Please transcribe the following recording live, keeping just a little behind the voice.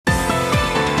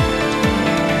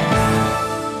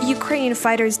Ukrainian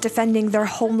fighters defending their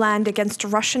homeland against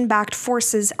Russian-backed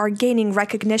forces are gaining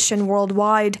recognition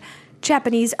worldwide.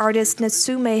 Japanese artist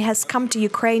Natsume has come to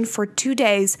Ukraine for 2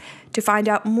 days to find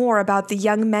out more about the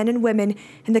young men and women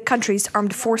in the country's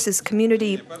armed forces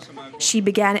community. She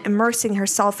began immersing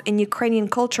herself in Ukrainian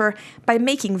culture by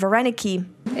making vareniki.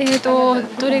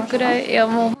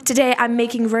 Today I'm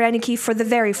making vareniki for the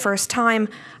very first time.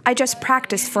 I just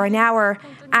practiced for an hour.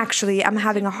 Actually, I'm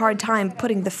having a hard time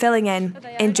putting the filling in.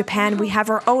 In Japan, we have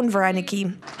our own vareniki.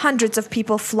 Hundreds of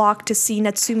people flock to see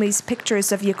Natsume's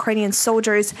pictures of Ukrainian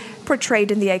soldiers portrayed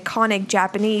in the iconic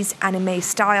Japanese anime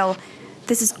style.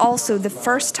 This is also the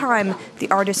first time the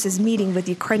artist is meeting with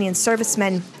Ukrainian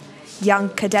servicemen. Young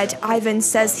cadet Ivan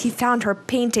says he found her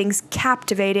paintings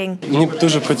captivating.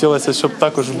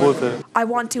 I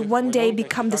want to one day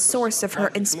become the source of her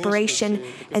inspiration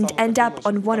and end up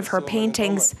on one of her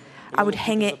paintings. I would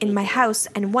hang it in my house,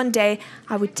 and one day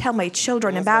I would tell my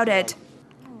children about it.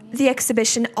 The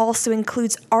exhibition also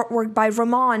includes artwork by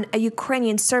Roman, a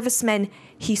Ukrainian serviceman.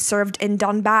 He served in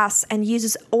Donbass and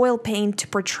uses oil paint to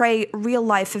portray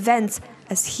real-life events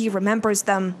as he remembers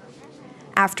them.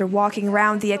 After walking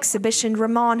around the exhibition,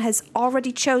 Roman has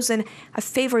already chosen a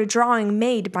favorite drawing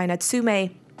made by Natsume.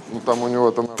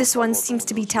 This one seems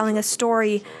to be telling a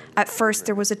story. At first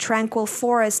there was a tranquil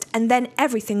forest, and then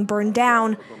everything burned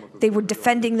down. They were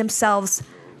defending themselves.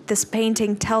 This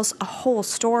painting tells a whole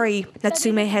story.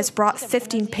 Natsume has brought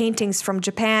 15 paintings from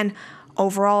Japan.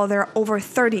 Overall, there are over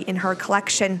 30 in her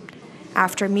collection.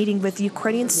 After meeting with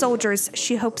Ukrainian soldiers,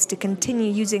 she hopes to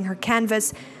continue using her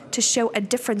canvas to show a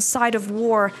different side of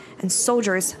war and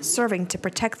soldiers serving to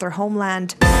protect their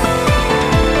homeland.